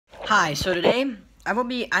Hi, so today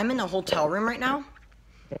I'm in a hotel room right now,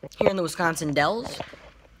 here in the Wisconsin Dells,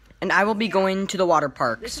 and I will be going to the water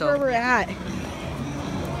park. This is where we're at. Hey,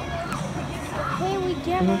 we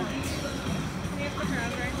get it.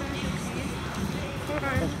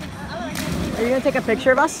 Are you gonna take a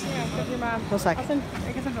picture of us? Yeah, with your mom. No sec. I guess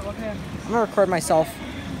I'm not looking at it. I'm gonna record myself.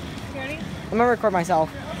 You ready? I'm gonna record myself.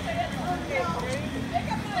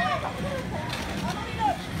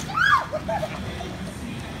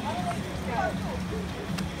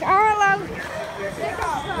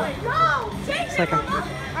 Second.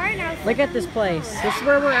 Alright, now. Look at this place. This is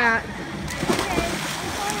where we're at.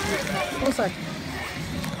 One sec.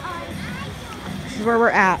 This is where we're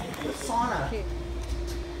at. Sauna.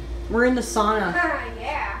 We're in the sauna.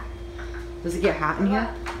 Yeah. Does it get hot in here?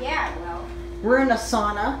 Yeah, well. We're in a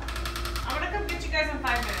sauna. I'm gonna come get you guys in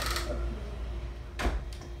 5 minutes.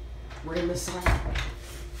 We're in the sauna.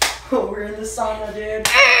 Oh, we're in the sauna, dude.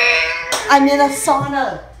 I'm in a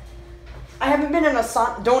sauna. I haven't been in a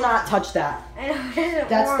sauna. Do not touch that. I know, it isn't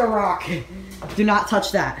That's warm. the rock. Do not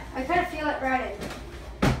touch that. I kind of feel it running.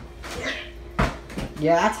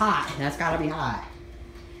 Yeah, that's hot. That's gotta be hot.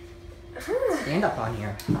 Stand up on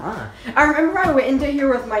here. I remember I went into here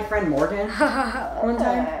with my friend Morgan one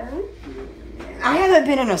time. I haven't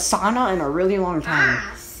been in a sauna in a really long time.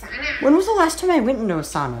 When was the last time I went into a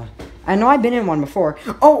sauna? I know I've been in one before.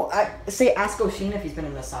 Oh, ask Oshin if he's been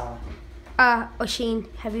in a sauna. Oshin,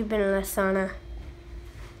 have you been in a sauna?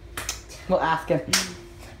 We'll ask him.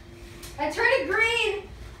 I turned it green!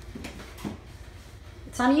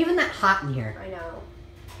 It's not even that hot in here. I know.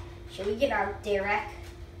 Should we get out, Derek?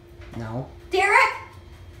 No. Derek?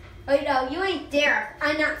 Oh, no, you ain't Derek.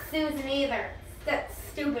 I'm not Susan either. It's that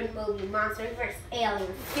stupid movie, Monsters vs.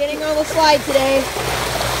 Aliens. Getting on the slide today.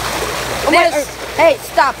 Hey,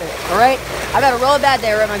 stop it, alright? I've had a really bad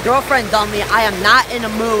day, right? My girlfriend dumped me. I am not in a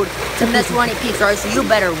mood to miss Runny Peaks, alright? So you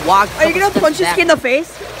better walk. Are you gonna punch this kid in the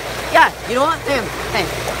face? Yeah, you know what? Hey, I'm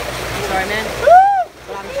sorry, man.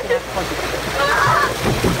 But I'm just gonna have to punch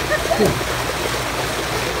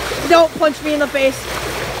you. Don't punch me in the face.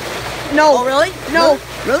 No. Oh, really? No.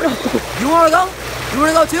 Really? You wanna go? You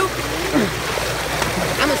wanna go too?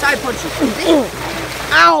 I'm gonna side punch you.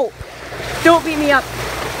 Ow! Don't beat me up.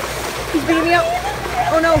 He's beating me up.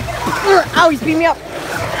 Oh no. Ow, he's beating me up.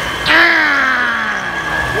 Ah!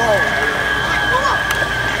 Whoa,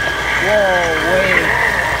 wait.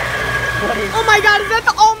 Oh my god, is that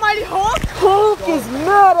the almighty Hulk? Hulk is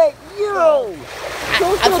mad at you.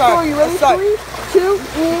 I'm sorry. Are you ready? I'm sorry. 3, 2,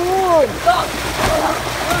 1.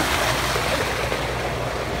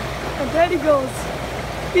 And there he goes.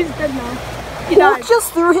 He's dead now. He died.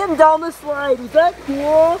 Just threw him down the slide. Was that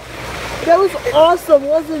cool? That was awesome,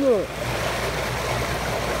 wasn't it?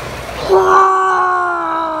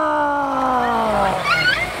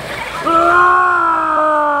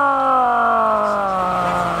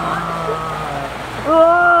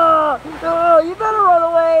 You better run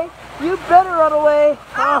away. You better run away.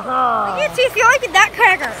 I can't see if you like it, that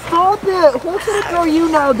cracker. Stop it. Hulk's gonna throw you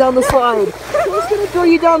now down the slide. Hulk's gonna throw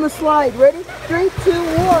you down the slide. Ready? 3, 2,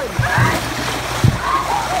 1.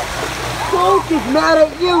 Hulk is mad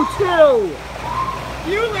at you too.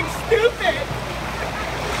 You look stupid!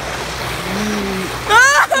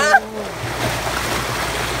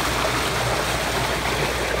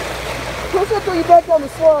 Hulk's gonna throw you back down the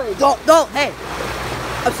slide. Don't, hey.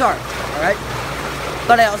 I'm sorry, alright?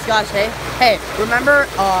 But I also gotta say, hey, remember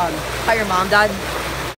how your mom died?